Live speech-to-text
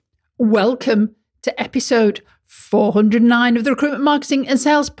Welcome to episode 409 of the Recruitment Marketing and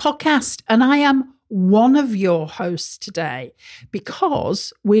Sales Podcast. And I am one of your hosts today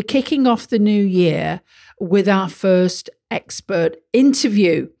because we're kicking off the new year with our first expert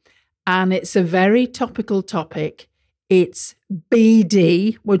interview. And it's a very topical topic. It's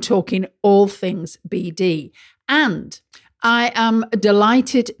BD. We're talking all things BD. And I am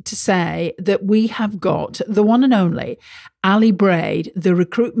delighted to say that we have got the one and only Ali Braid, the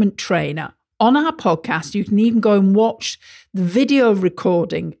recruitment trainer, on our podcast. You can even go and watch the video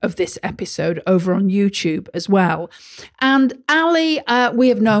recording of this episode over on YouTube as well. And Ali, we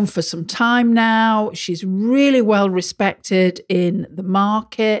have known for some time now. She's really well respected in the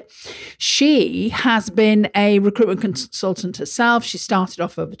market. She has been a recruitment consultant herself. She started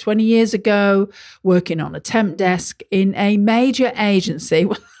off over 20 years ago, working on a temp desk in a major agency.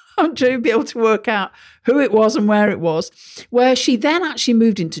 I'm trying to be able to work out who it was and where it was, where she then actually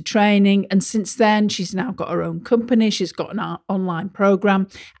moved into training. And since then, she's now got her own company. She's got an online program,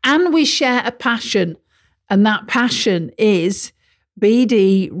 and we share a passion. And that passion is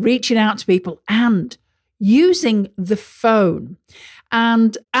BD, reaching out to people and using the phone.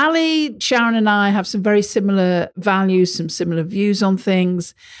 And Ali, Sharon and I have some very similar values, some similar views on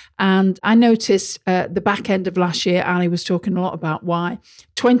things. And I noticed at the back end of last year, Ali was talking a lot about why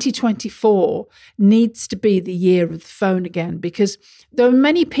 2024 needs to be the year of the phone again, because though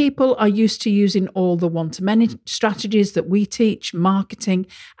many people are used to using all the one-to-many strategies that we teach, marketing,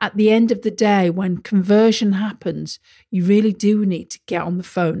 at the end of the day, when conversion happens, you really do need to get on the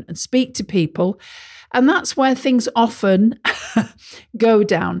phone and speak to people. And that's where things often go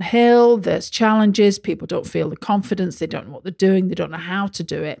downhill. There's challenges. People don't feel the confidence. They don't know what they're doing. They don't know how to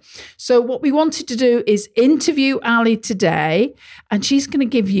do it. So what we wanted to do is interview Ali today, and she's going to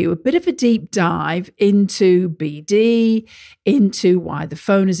give you a bit of a deep dive into BD, into why the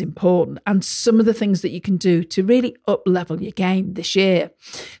phone is important, and some of the things that you can do to really up-level your game this year.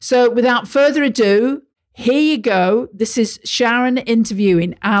 So without further ado, here you go. This is Sharon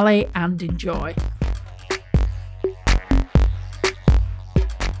interviewing Ali, and enjoy.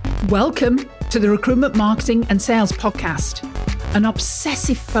 Welcome to the Recruitment Marketing and Sales Podcast. An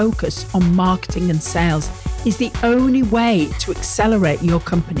obsessive focus on marketing and sales is the only way to accelerate your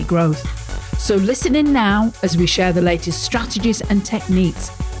company growth. So listen in now as we share the latest strategies and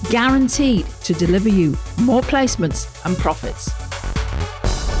techniques guaranteed to deliver you more placements and profits.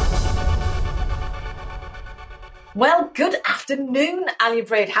 Well, good afternoon, Ali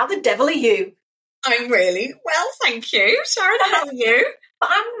Braid. How the devil are you? I'm really well, thank you. Sharon, how are you?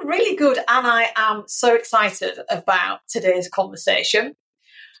 I'm really good, and I am so excited about today's conversation. Me too.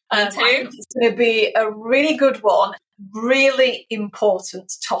 I think it's going to be a really good one, really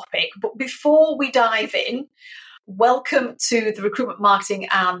important topic. But before we dive in, welcome to the Recruitment Marketing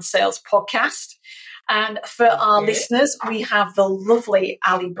and Sales Podcast. And for our listeners, we have the lovely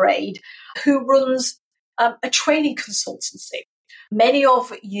Ali Braid, who runs a training consultancy. Many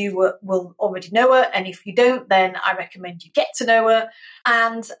of you will already know her, and if you don't, then I recommend you get to know her.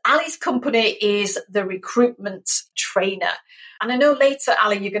 And Ali's company is the Recruitment Trainer. And I know later,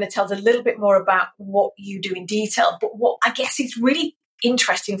 Ali, you're going to tell us a little bit more about what you do in detail. But what I guess is really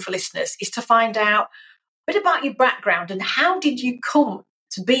interesting for listeners is to find out a bit about your background and how did you come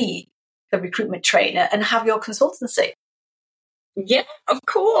to be the Recruitment Trainer and have your consultancy? Yeah, of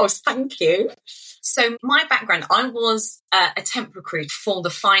course. Thank you. So my background, I was a temp recruit for the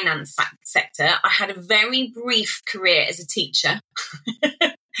finance sector. I had a very brief career as a teacher.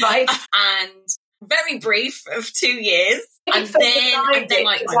 Right. And very brief of 2 years.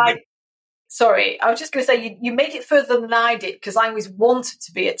 Sorry, I was just going to say, you made it further than I did because I always wanted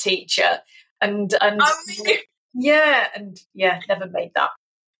to be a teacher. And really? Never made that.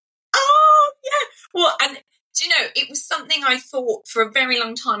 Oh, yeah. Well, and do you know, it was something I thought for a very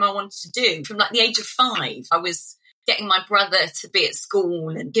long time I wanted to do. From like the age of 5, I was getting my brother to be at school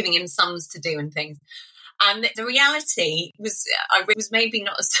and giving him sums to do and things. And the reality was, I was maybe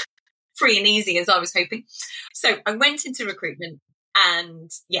not as free and easy as I was hoping. So I went into recruitment, and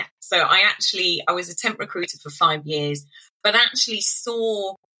so I was a temp recruiter for 5 years, but actually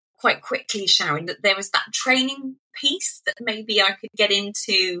saw quite quickly, Sharon, that there was that training piece that maybe I could get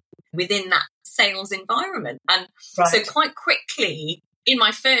into within that sales environment. And so quite quickly in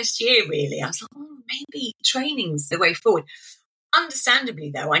my first year, really, I was like, maybe training's the way forward.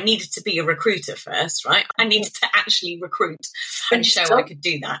 Understandably, though, I needed to be a recruiter first, right? I needed to actually recruit and show I could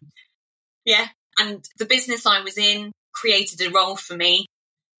do that. Yeah. And the business I was in created a role for me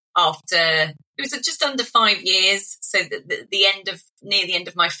after, it was just under 5 years. So near the end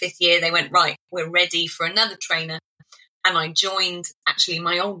of my 5th year, they went, right, we're ready for another trainer. and I joined actually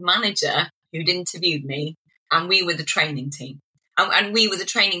my old manager who'd interviewed me, and we were the training team. And we were the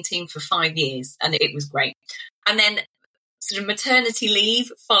training team for 5 years, and it was great. And then sort of maternity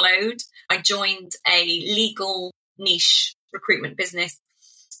leave followed. I joined a legal niche recruitment business.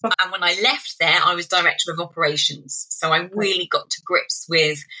 And when I left there, I was director of operations. So I really got to grips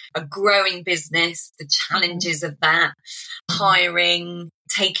with a growing business, the challenges of that, hiring,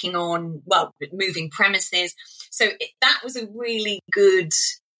 taking on, moving premises. So that was a really good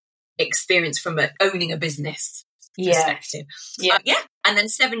experience from owning a business perspective. Yeah. And then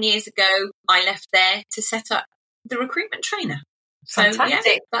 7 years ago, I left there to set up the Recruitment Trainer.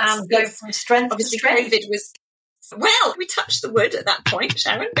 Fantastic. And go from strength to strength. COVID was, we touched the wood at that point,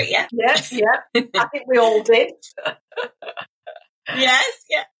 Sharon, but yeah. Yeah. I think we all did. Yes.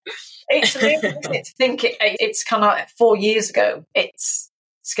 It's amazing, isn't it, to think it's kind of like 4 years ago. It's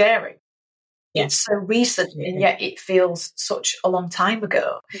scary. Yeah. It's so recent, and yet it feels such a long time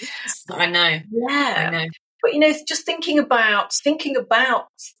ago. I know. Yeah. I know. But, just thinking about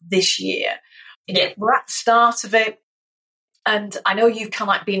this year, we're at the start of it. And I know you've kind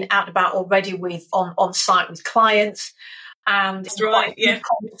of like been out and about already on site with clients, and that's right,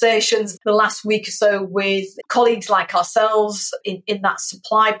 conversations the last week or so with colleagues like ourselves in that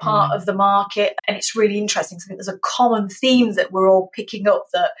supply part of the market. And it's really interesting. I think there's a common theme that we're all picking up,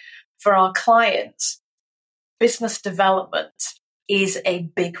 that for our clients, business development is a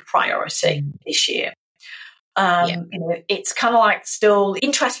big priority this year. It's kind of like still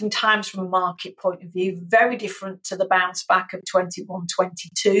interesting times from a market point of view, very different to the bounce back of 21,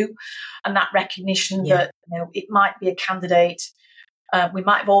 22, and that recognition that it might be a candidate. We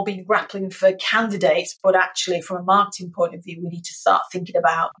might have all been grappling for candidates, but actually from a marketing point of view, we need to start thinking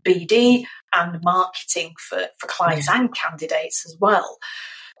about BD and marketing for clients and candidates as well.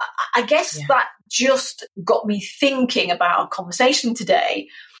 I guess that just got me thinking about our conversation today.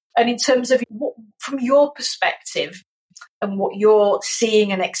 And in terms of from your perspective and what you're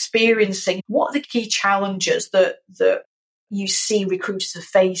seeing and experiencing, what are the key challenges that you see recruiters are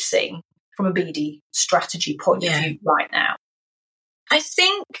facing from a BD strategy point of view right now? I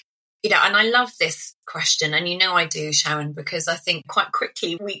think, and I love this question, and I do, Sharon, because I think quite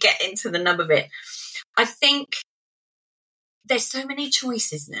quickly we get into the nub of it. I think there's so many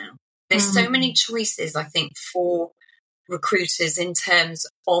choices now. There's so many choices, I think, for recruiters in terms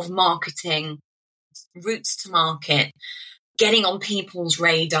of marketing, routes to market, getting on people's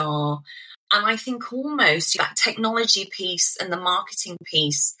radar. And I think almost that technology piece and the marketing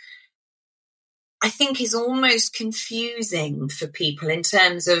piece, I think, is almost confusing for people in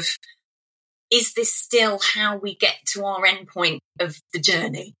terms of, is this still how we get to our endpoint of the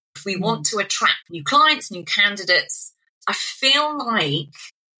journey? If we want to attract new clients, new candidates, I feel like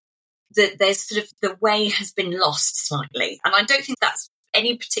that there's sort of the way has been lost slightly. And I don't think that's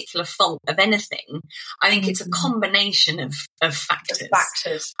any particular fault of anything. I think it's a combination of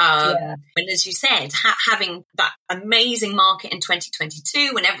factors. And as you said, having that amazing market in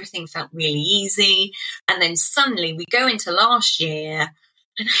 2022 when everything felt really easy. And then suddenly we go into last year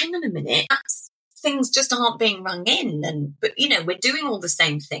and hang on a minute, things just aren't being rung in. But we're doing all the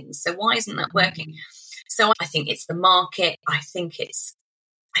same things. So why isn't that working? So I think it's the market. I think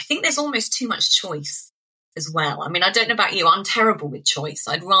there's almost too much choice as well. I mean, I don't know about you. I'm terrible with choice.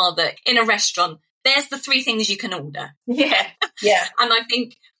 I'd rather, in a restaurant, there's the 3 things you can order. Yeah. And I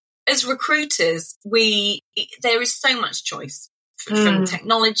think as recruiters, there is so much choice from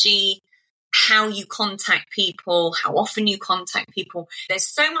technology, how you contact people, how often you contact people. There's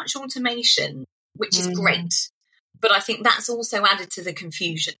so much automation, which is great. But I think that's also added to the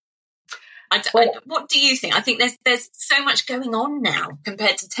confusion. What do you think? I think there's so much going on now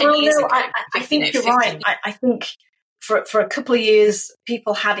compared to 10 years ago. I think you're right. I think for a couple of years,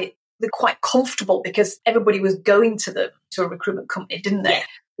 people had it, they're quite comfortable because everybody was going to a recruitment company, didn't they?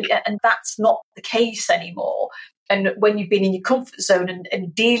 Yeah. And that's not the case anymore. And when you've been in your comfort zone and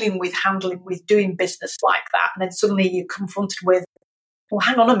handling with doing business like that, and then suddenly you're confronted with, well,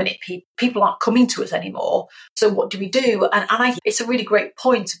 hang on a minute, people aren't coming to us anymore. So what do we do? And it's a really great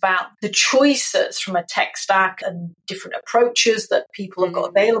point about the choices from a tech stack and different approaches that people have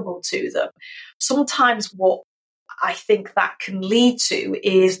got available to them. Sometimes what I think that can lead to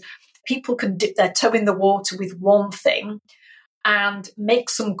is people can dip their toe in the water with one thing and make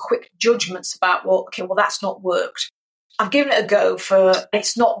some quick judgments about, well, that's not worked. I've given it a go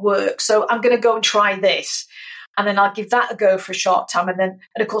it's not worked. So I'm going to go and try this. And then I'll give that a go for a short time. And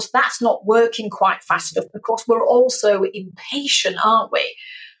of course, that's not working quite fast enough because we're also impatient, aren't we?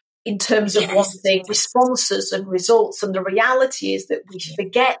 In terms of wanting responses and results. And the reality is that we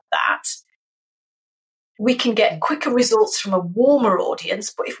forget that we can get quicker results from a warmer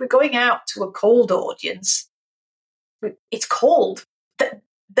audience. But if we're going out to a cold audience, it's cold. They're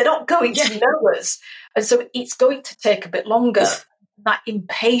not going to know us. And so it's going to take a bit longer. That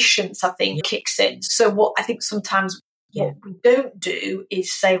impatience, I think, kicks in. So what I think sometimes what we don't do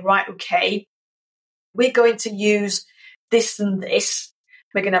is say, right, okay, we're going to use this and this.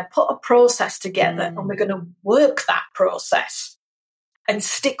 We're going to put a process together and we're going to work that process and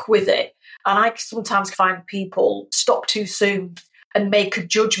stick with it. And I sometimes find people stop too soon and make a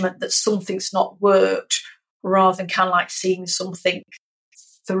judgment that something's not worked rather than kind of like seeing something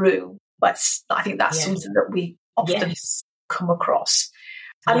through. I think that's something that we often come across.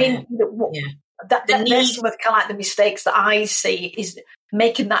 I mean, there's some of kind of like the mistakes that I see is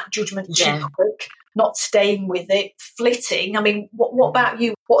making that judgment too quick, not staying with it, flitting. I mean, what about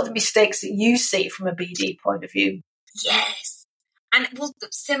you? What are the mistakes that you see from a BD point of view? Yes. And well,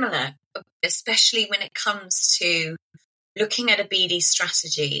 similar, especially when it comes to looking at a BD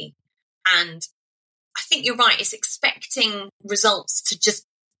strategy. And I think you're right, it's expecting results to just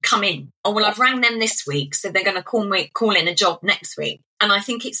come in. Oh, well, I've rang them this week, so they're going to call in a job next week. And I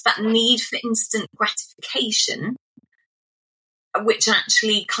think it's that need for instant gratification which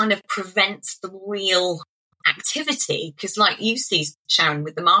actually kind of prevents the real activity. Because like you see, Sharon,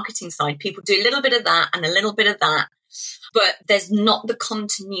 with the marketing side, people do a little bit of that and a little bit of that, but there's not the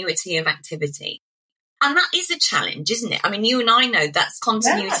continuity of activity. And that is a challenge, isn't it? I mean, you and I know that's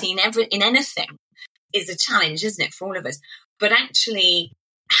continuity in anything is a challenge, isn't it, for all of us? But actually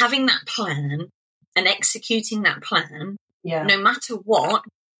having that plan and executing that plan, no matter what,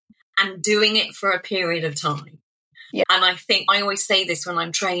 and doing it for a period of time. Yeah. And I think I always say this when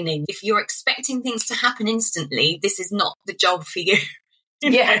I'm training, if you're expecting things to happen instantly, this is not the job for you.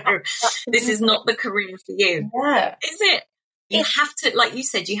 This is not the career for you. Yeah. Is it? You have to, like you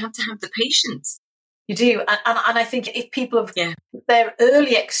said, you have to have the patience. You do. And I think if people have their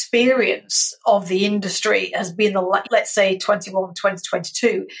early experience of the industry has been let's say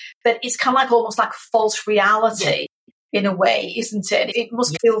 2022, then it's kind of like almost like a false reality in a way, isn't it? It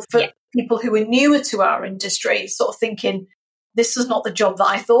must feel for people who are newer to our industry, sort of thinking, this is not the job that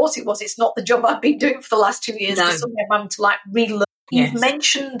I thought it was. It's not the job I've been doing for the last 2 years. There's something I'm having to like relearn. You've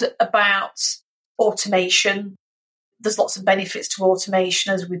mentioned about automation. There's lots of benefits to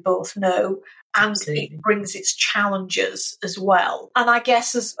automation, as we both know, and it brings its challenges as well. And I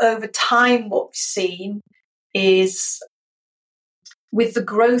guess as over time, what we've seen is with the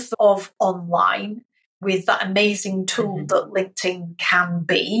growth of online, with that amazing tool that LinkedIn can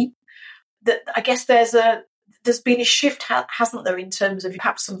be, that I guess there's been a shift, hasn't there, in terms of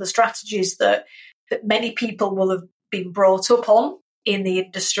perhaps some of the strategies that many people will have been brought up on in the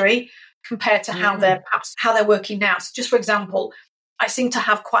industry compared to how they're working now. So just for example, I seem to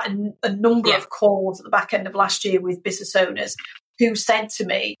have quite a number of calls at the back end of last year with business owners who said to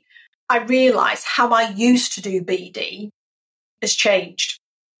me, I realised how I used to do BD has changed.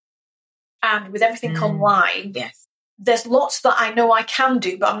 And with everything online, there's lots that I know I can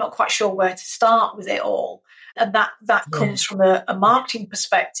do, but I'm not quite sure where to start with it all. And that comes from a marketing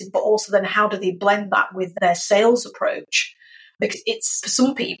perspective, but also then how do they blend that with their sales approach? Because it's, for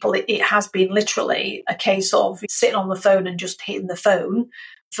some people, it has been literally a case of sitting on the phone and just hitting the phone.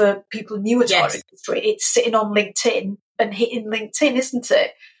 For people newer to our industry, it's sitting on LinkedIn and hitting LinkedIn, isn't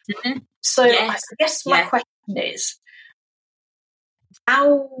it? Mm-hmm. So I guess my question is,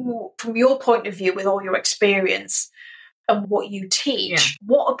 how, from your point of view, with all your experience and what you teach,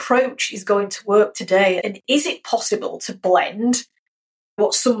 what approach is going to work today? And is it possible to blend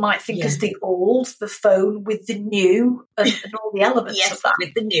what some might think as the old, the phone, with the new and all the elements of that?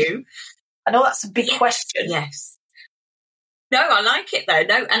 With the new. I know that's a big question. Yes. No, I like it though.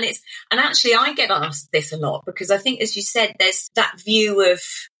 No, and actually I get asked this a lot because I think, as you said, there's that view of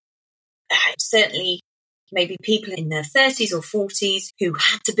certainly maybe people in their 30s or 40s who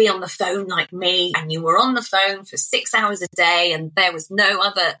had to be on the phone like me, and you were on the phone for 6 hours a day and there was no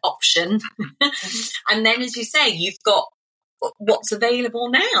other option. And then, as you say, you've got what's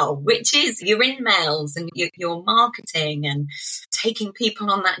available now, which is your emails and your marketing and taking people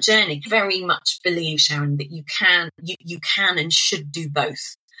on that journey. Very much believe, Sharon, that you can and should do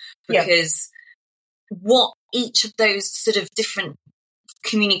both, because what each of those sort of different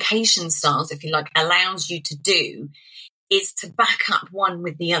communication styles, if you like, allows you to do is to back up one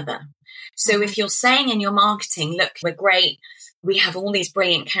with the other. So if you're saying in your marketing, look, we're great, we have all these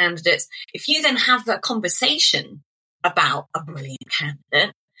brilliant candidates, if you then have a conversation about a brilliant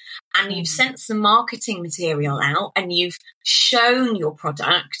candidate and you've sent some marketing material out and you've shown your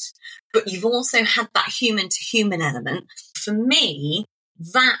product, but you've also had that human to human element, for me,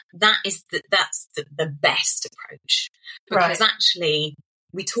 that's the best approach, because actually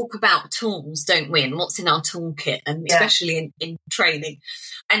we talk about tools, don't we, and what's in our toolkit, and especially in training.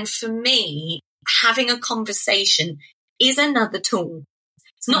 And for me, having a conversation is another tool.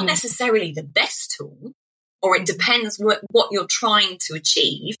 It's not necessarily the best tool, or it depends what you're trying to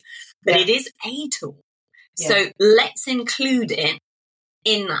achieve, but it is a tool. So let's include it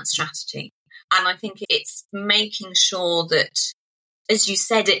in that strategy. And I think it's making sure that, as you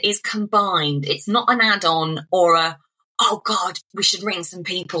said, it is combined. It's not an add-on or oh God, we should ring some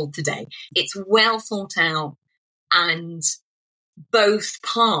people today. It's well thought out, and both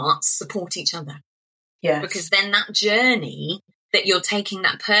parts support each other. Yeah. Because then that journey that you're taking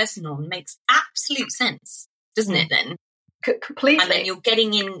that person on makes absolute sense, doesn't it then? Completely. And then you're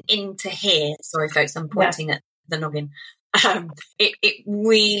getting into here. Sorry, folks, I'm pointing at the noggin. It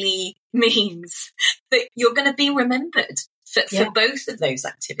really means that you're going to be remembered for both of those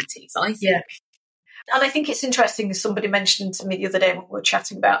activities, I think. Yeah. And I think it's interesting, somebody mentioned to me the other day when we were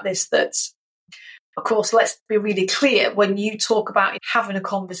chatting about this, that, of course, let's be really clear, when you talk about having a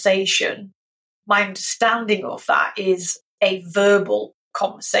conversation, my understanding of that is a verbal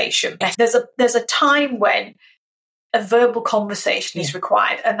conversation. There's a time when a verbal conversation is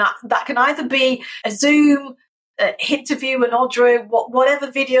required, and that can either be a Zoom, interview, an audio,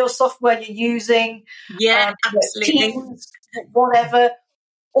 whatever video software you're using, absolutely, Teams, whatever,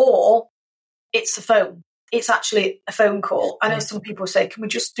 or it's a phone. It's actually a phone call. I know some people say, can we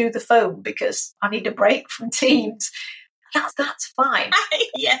just do the phone because I need a break from Teams? That's fine.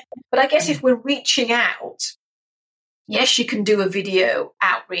 But I guess if we're reaching out, yes, you can do a video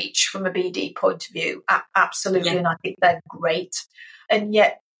outreach from a BD point of view. Absolutely. And I think they're great. And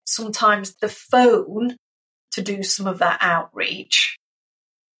yet sometimes the phone to do some of that outreach,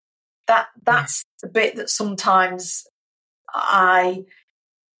 that's the bit that sometimes I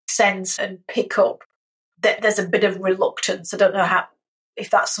sense and pick up that there's a bit of reluctance. I don't know if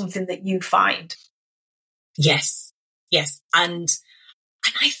that's something that you find. Yes. And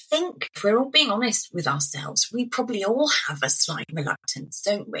I think, if we're all being honest with ourselves, we probably all have a slight reluctance,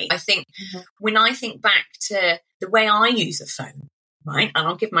 don't we? I think when I think back to the way I use a phone, right, and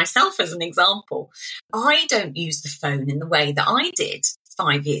I'll give myself as an example, I don't use the phone in the way that I did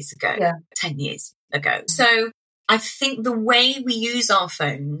 5 years ago, 10 years ago. So I think the way we use our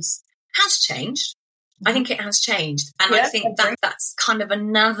phones has changed. I think it has changed. And I think that's kind of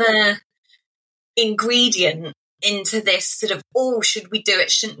another ingredient into this sort of, should we do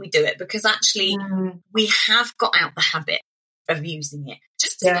it? Shouldn't we do it? Because actually we have got out the habit of using it.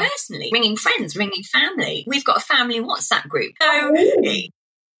 Just personally, ringing friends, ringing family. We've got a family WhatsApp group. So, and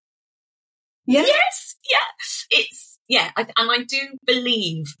I do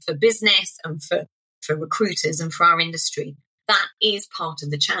believe for business and for recruiters and for our industry, that is part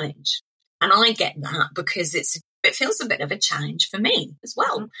of the challenge. And I get that because it feels a bit of a challenge for me as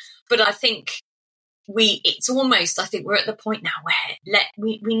well. But I think I think we're at the point now where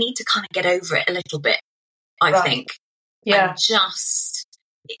we need to kind of get over it a little bit, I think. And just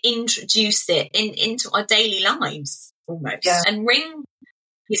introduce it into our daily lives almost. And ring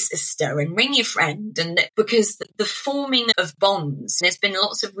your sister and ring your friend, and because the forming of bonds, there's been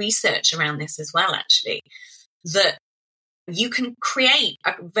lots of research around this as well, actually, that you can create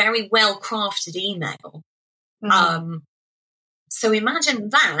a very well crafted email. So imagine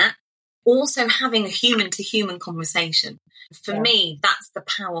that also having a human to human conversation. For me, that's the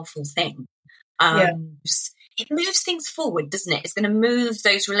powerful thing. It moves things forward, doesn't it? It's going to move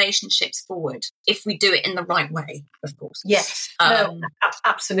those relationships forward if we do it in the right way, of course. Yes,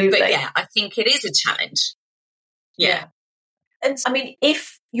 absolutely. But I think it is a challenge. And I mean,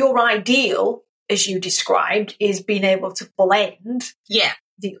 if your ideal, as you described, is being able to blend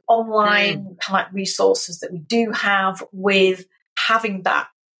the online kind of resources that we do have with having that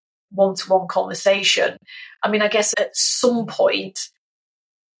one-to-one conversation. I mean, I guess at some point,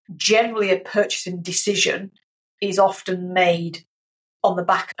 generally a purchasing decision is often made on the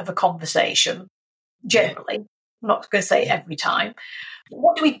back of a conversation, generally. I'm not going to say every time.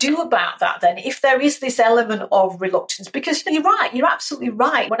 What do we do about that then, if there is this element of reluctance? Because you're right, you're absolutely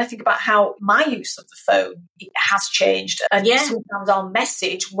right. When I think about how my use of the phone, it has changed. And sometimes I'll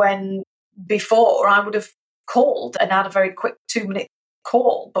message when before I would have called and had a very quick 2-minute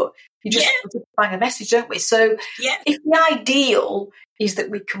call, but you just bang a message, don't we? So if the ideal is that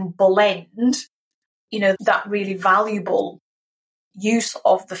we can blend, that really valuable use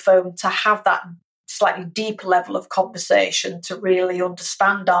of the phone to have that slightly deeper level of conversation, to really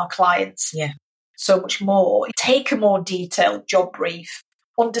understand our clients so much more, take a more detailed job brief,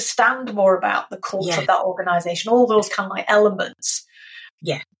 understand more about the culture of that organisation, all those kind of like elements.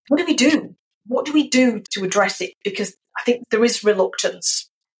 Yeah. What do we do? What do we do to address it? Because I think there is reluctance.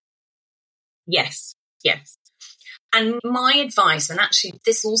 Yes. And my advice, and actually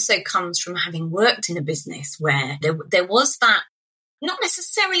this also comes from having worked in a business where there was that, not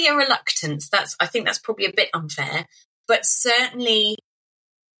necessarily a reluctance, I think that's probably a bit unfair, but certainly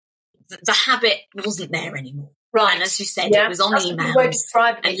the habit wasn't there anymore. Right. And as you said, it was on emails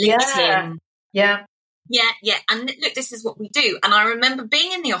and LinkedIn. Yeah. And look, this is what we do. And I remember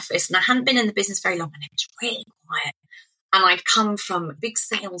being in the office, and I hadn't been in the business very long, and it was really quiet. And I'd come from a big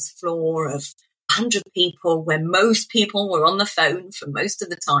sales floor of 100 people where most people were on the phone for most of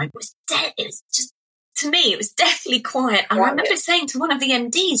the time. It was dead. It was just, to me, it was deathly quiet. I remember saying to one of the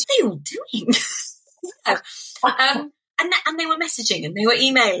MDs, what are you all doing? And they were messaging and they were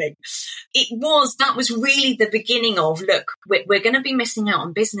emailing. That was really the beginning of, look, we're going to be missing out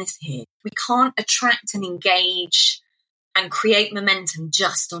on business here. We can't attract and engage and create momentum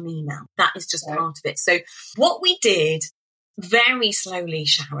just on email. That is just part of it. So what we did very slowly,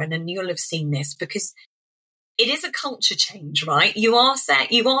 Sharon, and you'll have seen this because it is a culture change, right? You are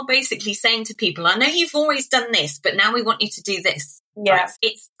basically saying to people, I know you've always done this, but now we want you to do this. Yeah. Right?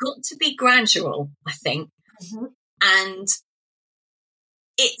 It's got to be gradual, I think. Mm-hmm. And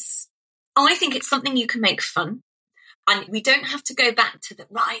I think it's something you can make fun. And we don't have to go back to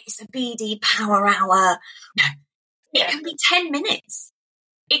it's a BD power hour. No, it can be 10 minutes.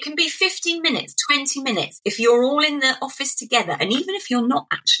 It can be 15 minutes, 20 minutes. If you're all in the office together, and even if you're not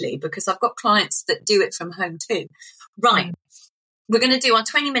actually, because I've got clients that do it from home too. Right, we're going to do our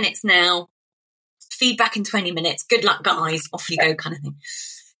 20 minutes now, feedback in 20 minutes. Good luck, guys. Off you go kind of thing.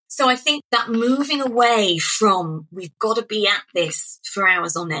 So I think that moving away from we've got to be at this for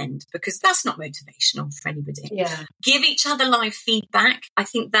hours on end, because that's not motivational for anybody. Yeah. Give each other live feedback. I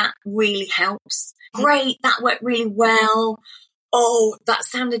think that really helps. Great, that worked really well. Oh, that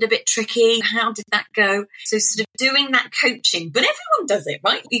sounded a bit tricky. How did that go? So sort of doing that coaching, but everyone does it,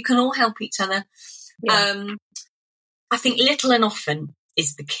 right? You can all help each other. Yeah. I think little and often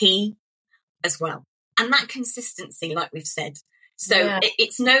is the key as well. And that consistency, like we've said. So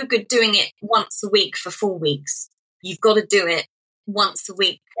it's no good doing it once a week for 4 weeks. You've got to do it once a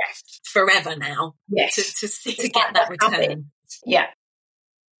week forever now to get that return. Yeah.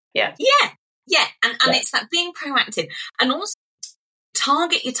 And it's that being proactive and also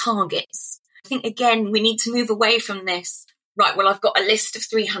target your targets. I think, again, we need to move away from this. Right, well, I've got a list of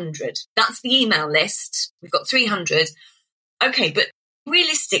 300. That's the email list. We've got 300. Okay, but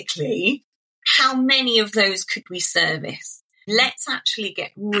realistically, how many of those could we service? Let's actually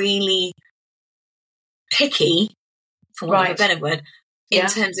get really picky, for want of a better word, in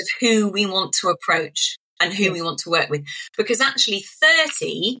terms of who we want to approach and who we want to work with. Because actually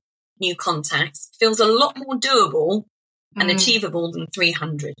 30 new contacts feels a lot more doable and achievable than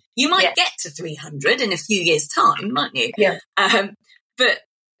 300. You might get to 300 in a few years' time, mightn't you? Yeah. But,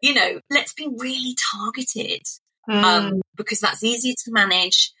 let's be really targeted because that's easier to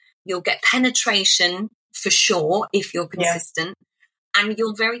manage. You'll get penetration for sure if you're consistent, and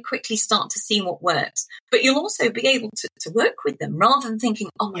you'll very quickly start to see what works. But you'll also be able to work with them rather than thinking,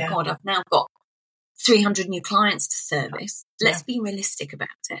 oh my God, I've now got 300 new clients to service. Let's be realistic about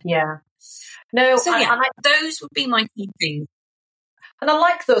it. Yeah. No, so those would be my key things. And I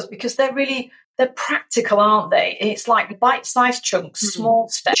like those because they're practical, aren't they? It's like bite-sized chunks, small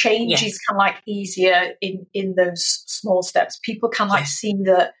steps. Changes can easier in those small steps. People can see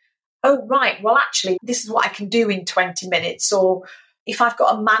that, oh, right, well, actually, this is what I can do in 20 minutes. Or if I've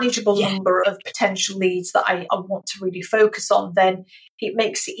got a manageable number of potential leads that I want to really focus on, then it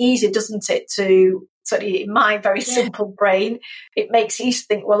makes it easier, doesn't it, to, certainly in my very simple brain, it makes it easy to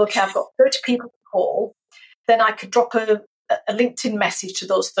think, well, okay, I've got 30 people to call. Then I could drop a LinkedIn message to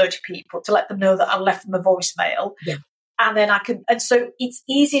those 30 people to let them know that I left them a voicemail. Yeah. And then and so it's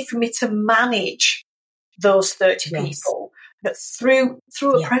easy for me to manage those 30 people through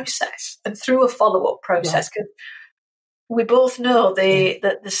a process and through a follow-up process, because we both know the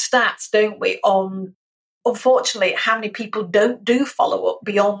stats, don't we, on unfortunately how many people don't do follow-up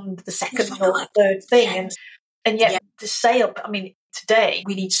beyond the second or third thing, and yet the sale, I mean, today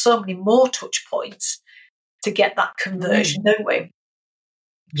we need so many more touch points to get that conversion, don't we?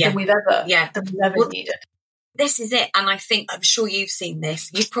 Than we've ever needed. This is it, and I think, I'm sure you've seen this,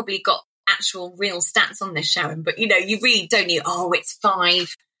 you've probably got actual real stats on this, Sharon, but you read, don't you? Oh, it's five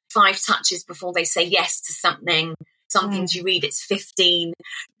touches before they say yes to something. Some things you read, it's 15.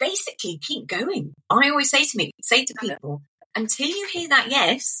 Basically, keep going. I always say to people, until you hear that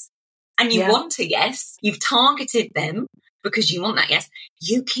yes, and you want a yes, you've targeted them because you want that yes,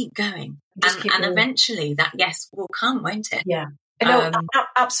 you keep going. And eventually that yes will come, won't it? Yeah. No,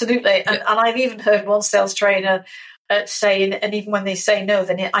 absolutely. And I've even heard one sales trainer saying, and even when they say no,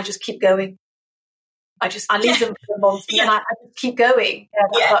 then I just keep going. I leave them for a month and then I just keep going.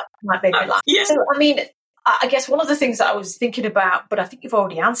 That might make me laugh. So, I mean, I guess one of the things that I was thinking about, but I think you've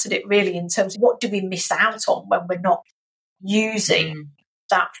already answered it really in terms of what do we miss out on when we're not using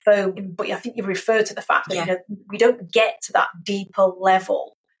that phone. But I think you referred to the fact that we don't get to that deeper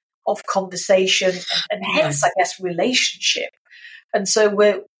level of conversation and hence, I guess, relationship. And so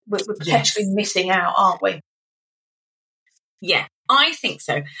we're potentially missing out, aren't we? Yeah, I think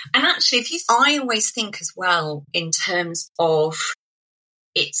so. And actually, I always think as well in terms of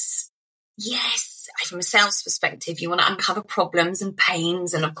from a sales perspective, you want to uncover problems and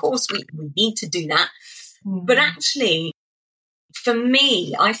pains. And of course, we need to do that. But actually, for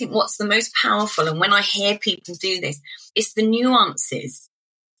me, I think what's the most powerful, and when I hear people do this, it's the nuances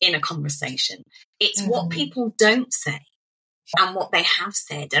in a conversation. It's what people don't say and what they have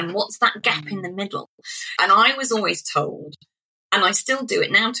said and what's that gap in the middle. And I was always told, and I still do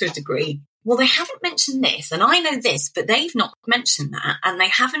it now to a degree, well, they haven't mentioned this and I know this, but they've not mentioned that, and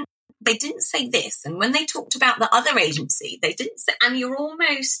they didn't say this. And when they talked about the other agency, they didn't say, and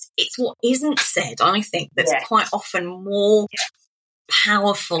it's what isn't said, I think, that's quite often more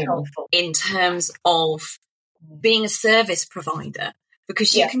powerful in terms of being a service provider,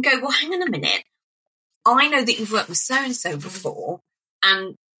 because you can go, well, hang on a minute. I know that you've worked with so-and-so before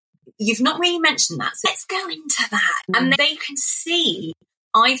and you've not really mentioned that. So let's go into that. And they can see,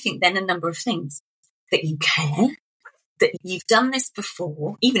 I think, then a number of things. That you care, that you've done this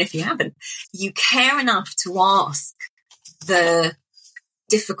before, even if you haven't. You care enough to ask the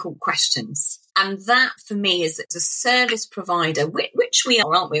difficult questions. And that, for me, is as a service provider, which we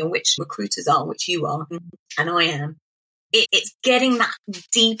are, aren't we? Or which recruiters are, which you are, and I am. It's getting that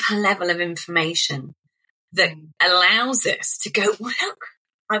deeper level of information that allows us to go, well, look,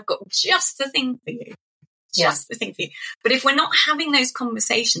 I've got just the thing for you. Just the thing for you. But if we're not having those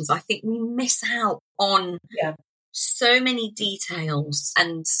conversations, I think we miss out on so many details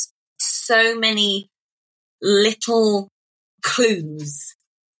and so many little clues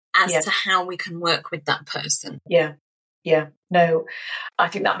as to how we can work with that person. Yeah. No, I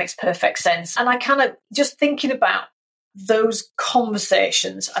think that makes perfect sense. And I kind of just thinking about those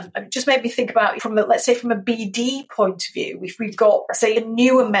conversations, and it just made me think about let's say from a BD point of view, if we've got, say, a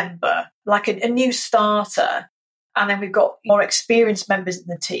newer member, like a new starter, and then we've got more experienced members in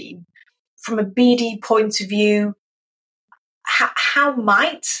the team, from a BD point of view, how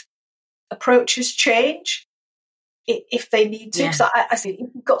might approaches change if they need to? Because I see if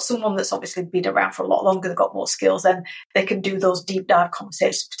you've got someone that's obviously been around for a lot longer, they've got more skills, then they can do those deep dive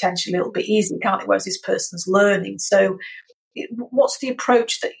conversations potentially a little bit easier, can't it? Whereas this person's learning. So what's the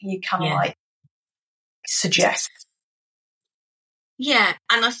approach that you kind of like suggest? Yeah,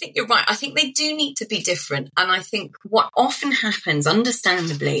 and I think you're right. I think they do need to be different. And I think what often happens,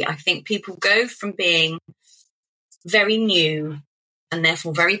 understandably, I think people go from being very new and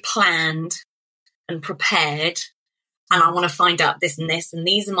therefore very planned and prepared, and I want to find out this and this, and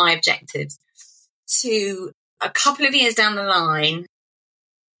these are my objectives, to a couple of years down the line,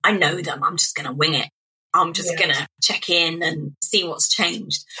 I know them, I'm just going to wing it. I'm just going to check in and see what's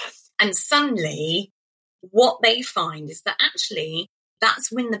changed. And suddenly what they find is that actually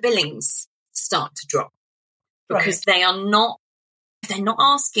that's when the billings start to drop, because they're not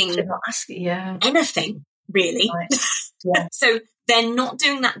asking anything really. Right. So they're not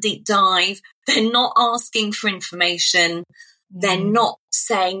doing that deep dive. They're not asking for information. They're not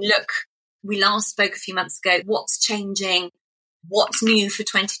saying, look, we last spoke a few months ago. What's changing? What's new for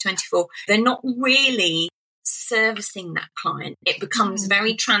 2024? They're not really servicing that client. It becomes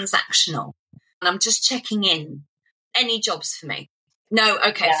very transactional. And I'm just checking in. Any jobs for me? No,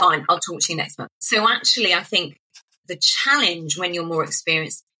 okay, fine. I'll talk to you next month. So actually, I think the challenge when you're more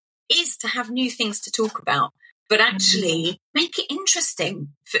experienced is to have new things to talk about, but actually make it interesting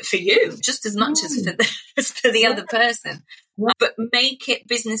for you just as much as for the other person. But make it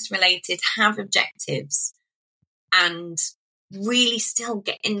business related, have objectives, and really still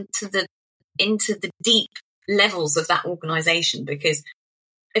get into the deep levels of that organisation. Because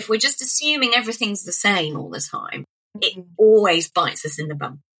if we're just assuming everything's the same all the time, it always bites us in the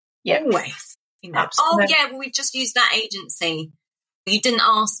bum. Always. You know, oh yeah, well, we've just used that agency. You didn't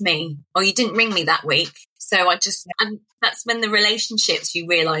ask me, or you didn't ring me that week. So and that's when the relationships you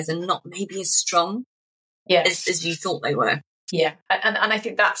realise are not maybe as strong as you thought they were. Yeah. And I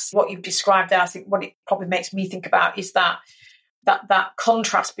think that's what you've described there. I think what it probably makes me think about is that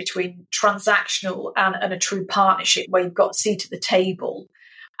contrast between transactional and a true partnership, where you've got a seat at the table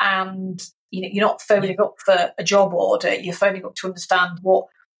and You're not phoning up for a job order. You're phoning up to understand what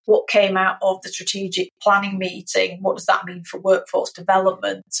came out of the strategic planning meeting. What does that mean for workforce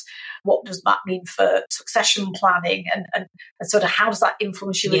development? What does that mean for succession planning? And sort of how does that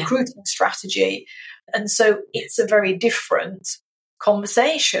influence your recruiting strategy? And so it's a very different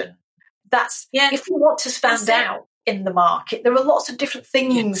conversation. That's if you want to stand out in the market, there are lots of different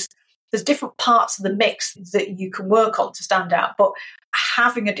things. There's different parts of the mix that you can work on to stand out, but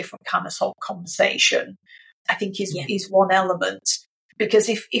having a different kind of conversation, I think, is one element. Because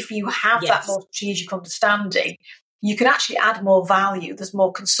if you have that more strategic understanding, you can actually add more value. There's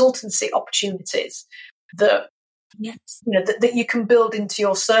more consultancy opportunities that that you can build into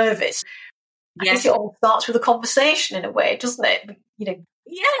your service. I guess it all starts with a conversation in a way, doesn't it?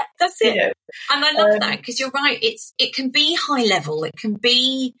 Yeah, that's it. And I love that, because you're right. It can be high level. It can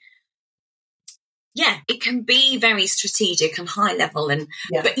be very strategic and high level,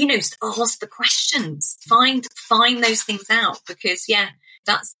 but ask the questions, find those things out, because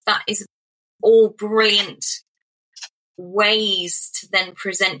that is all brilliant ways to then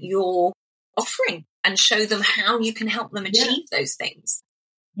present your offering and show them how you can help them achieve those things.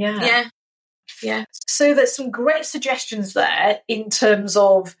 Yeah. So there's some great suggestions there in terms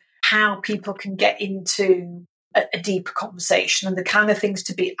of how people can get into a deeper conversation and the kind of things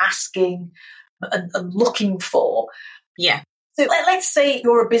to be asking and looking for. Yeah. So let's say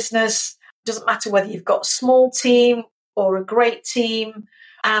you're a business, doesn't matter whether you've got a small team or a great team,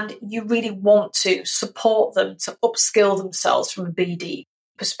 and you really want to support them to upskill themselves from a BD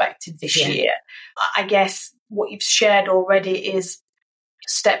perspective this year. I guess what you've shared already is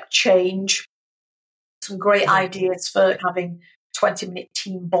step change, some great ideas for having 20-minute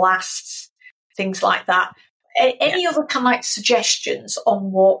team blasts, things like that. Any other kind of suggestions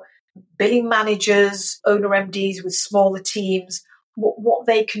on what billing managers, owner MDs with smaller teams, what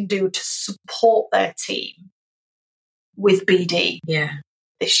they can do to support their team with BD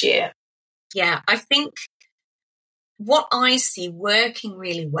this year? Yeah, I think what I see working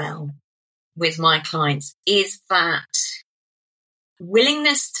really well with my clients is that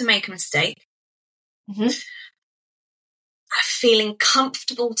willingness to make a mistake, feeling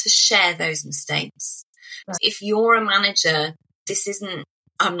comfortable to share those mistakes. Right. If you're a manager,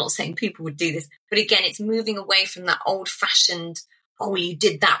 I'm not saying people would do this, but again, it's moving away from that old-fashioned, you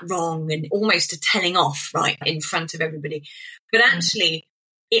did that wrong, and almost a telling off, right, in front of everybody. But actually,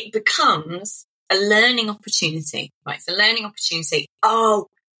 it becomes a learning opportunity, right? It's a learning opportunity. Oh,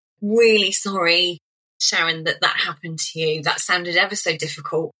 really sorry, Sharon, that happened to you. That sounded ever so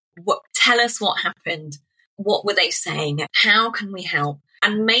difficult. Tell us what happened. What were they saying? How can we help?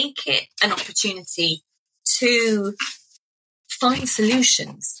 And make it an opportunity to find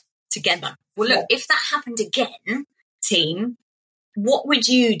solutions together. Well, look, if that happened again, team, what would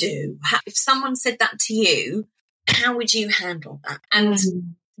you do? If someone said that to you, how would you handle that? And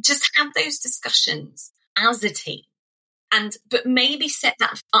just have those discussions as a team. But maybe set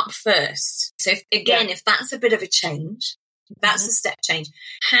that up first. So if that's a bit of a change, that's a step change,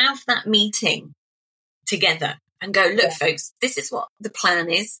 have that meeting together and go, look, folks, this is what the plan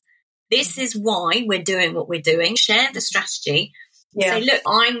is. This is why we're doing what we're doing. Share the strategy. Say, look,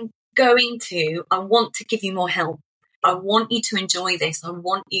 I want to give you more help. I want you to enjoy this. I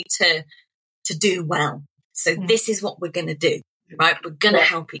want you to do well. So this is what we're going to do, right? We're going to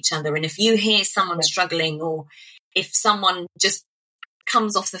help each other. And if you hear someone struggling, or if someone just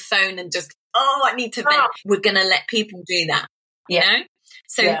comes off the phone and just, I need to vent, we're going to let people do that, you know?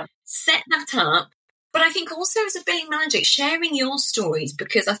 So set that up. But I think also as a billing manager, sharing your stories,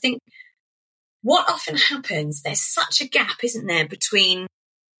 because I think what often happens, there's such a gap, isn't there, between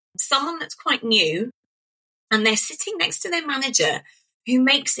someone that's quite new and they're sitting next to their manager who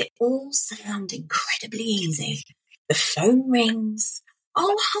makes it all sound incredibly easy. The phone rings.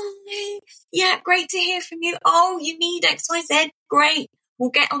 Oh, hi. Yeah, great to hear from you. Oh, you need XYZ. Great. We'll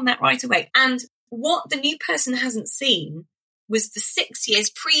get on that right away. And what the new person hasn't seen was the 6 years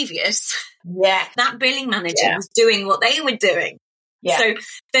previous, that billing manager was doing what they were doing. Yeah. So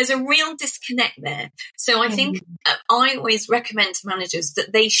there's a real disconnect there. So I think I always recommend to managers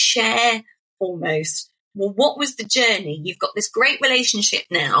that they share almost, well, what was the journey? You've got this great relationship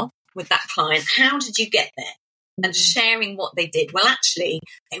now with that client. How did you get there? And sharing what they did. Well, actually,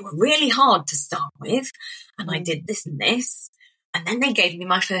 they were really hard to start with. And I did this and this. And then they gave me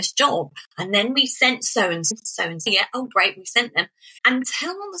my first job. And then we sent so and so. Yeah, oh, great, we sent them. And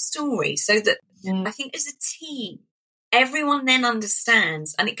tell the story so that I think as a team, everyone then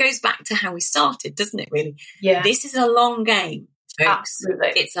understands. And it goes back to how we started, doesn't it, really? Yeah. This is a long game, folks.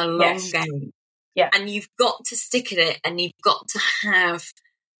 Absolutely. It's a long game. Yeah. And you've got to stick at it, and you've got to have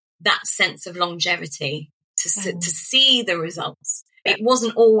that sense of longevity to see the results. It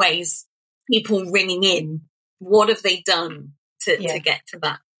wasn't always people ringing in. What have they done to get to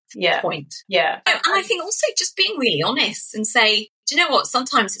that point? Yeah. And I think also just being really honest and say, do you know what?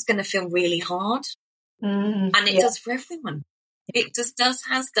 Sometimes it's going to feel really hard. And it does for everyone. It just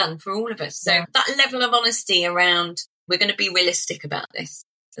has done for all of us. So that level of honesty around, we're going to be realistic about this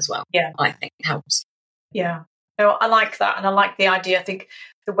as well. Yeah. I think helps. Yeah. No, I like that. And I like the idea. I think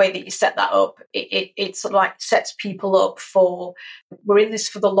the way that you set that up, it sort of like sets people up for, we're in this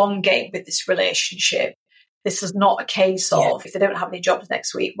for the long game with this relationship. This is not a case of, if they don't have any jobs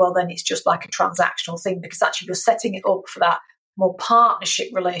next week, well, then it's just like a transactional thing, because actually you're setting it up for that more partnership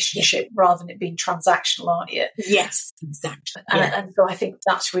relationship rather than it being transactional, aren't you? Yes, exactly. And so I think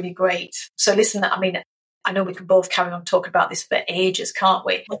that's really great. So listen, I mean, I know we can both carry on talking about this for ages, can't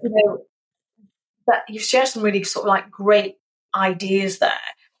we? But, you know, that you've shared some really sort of like great ideas there.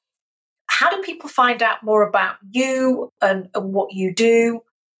 How do people find out more about you and what you do?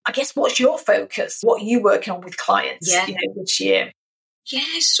 I guess, what's your focus? What are you working on with clients this year?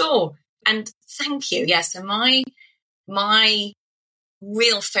 Yeah, sure. And thank you. Yeah, so my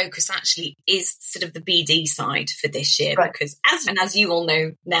real focus actually is sort of the BD side for this year, because as you all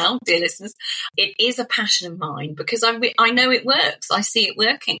know now, dear listeners, it is a passion of mine, because I know it works. I see it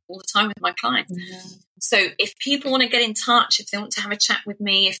working all the time with my clients. So if people want to get in touch, if they want to have a chat with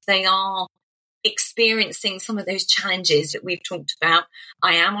me, if they are experiencing some of those challenges that we've talked about,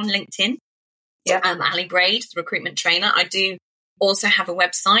 I am on LinkedIn. I'm Ali Braid, the recruitment trainer. I do also have a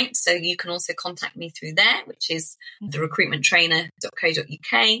website, so you can also contact me through there, which is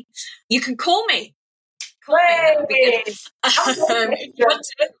therecruitmenttrainer.co.uk. You can call me.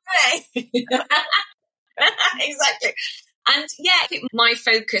 Exactly. And my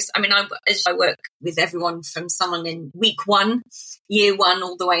focus, I mean, I work with everyone from someone in week 1, year 1,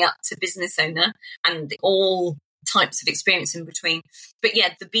 all the way up to business owner, and all types of experience in between. But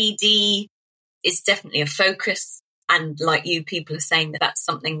the BD is definitely a focus. And like you, people are saying that that's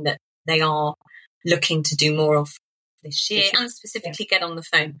something that they are looking to do more of this year, and specifically get on the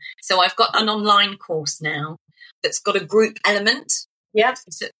phone. So I've got an online course now that's got a group element.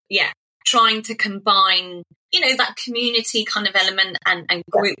 So, trying to combine, that community kind of element and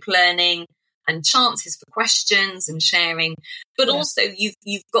group learning and chances for questions and sharing. But also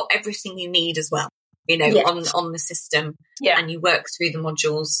you've got everything you need as well, on the system, and you work through the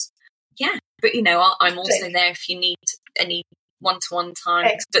modules. Yeah. But, I'm also there if you need any one-to-one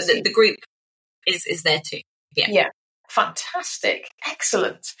time. But the group is there too. Yeah. Fantastic.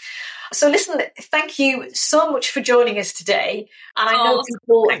 Excellent. So listen, thank you so much for joining us today. And I know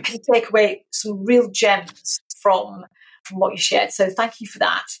people can take away some real gems from what you shared. So thank you for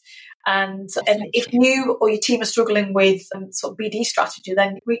that. And if you or your team are struggling with sort of BD strategy,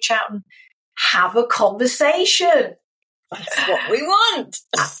 then reach out and have a conversation. That's what we want.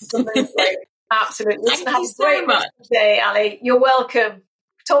 Absolutely. Absolutely. Thank you so much today, Ali. You're welcome.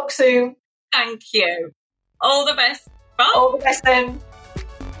 Talk soon. Thank you. All the best. Bye. All the best then.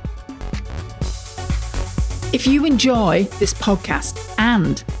 If you enjoy this podcast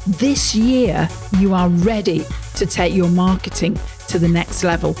and this year you are ready to take your marketing to the next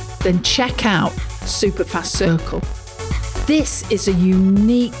level, then check out Superfast Circle. This is a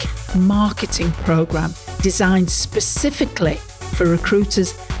unique marketing program designed specifically for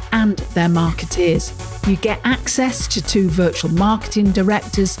recruiters and their marketeers. You get access to 2 virtual marketing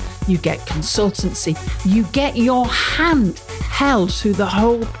directors, you get consultancy, you get your hand held through the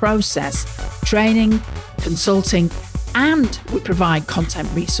whole process, training, consulting, and we provide content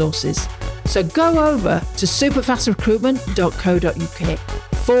resources. So go over to superfastrecruitment.co.uk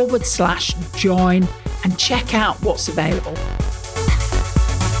 /join and check out what's available.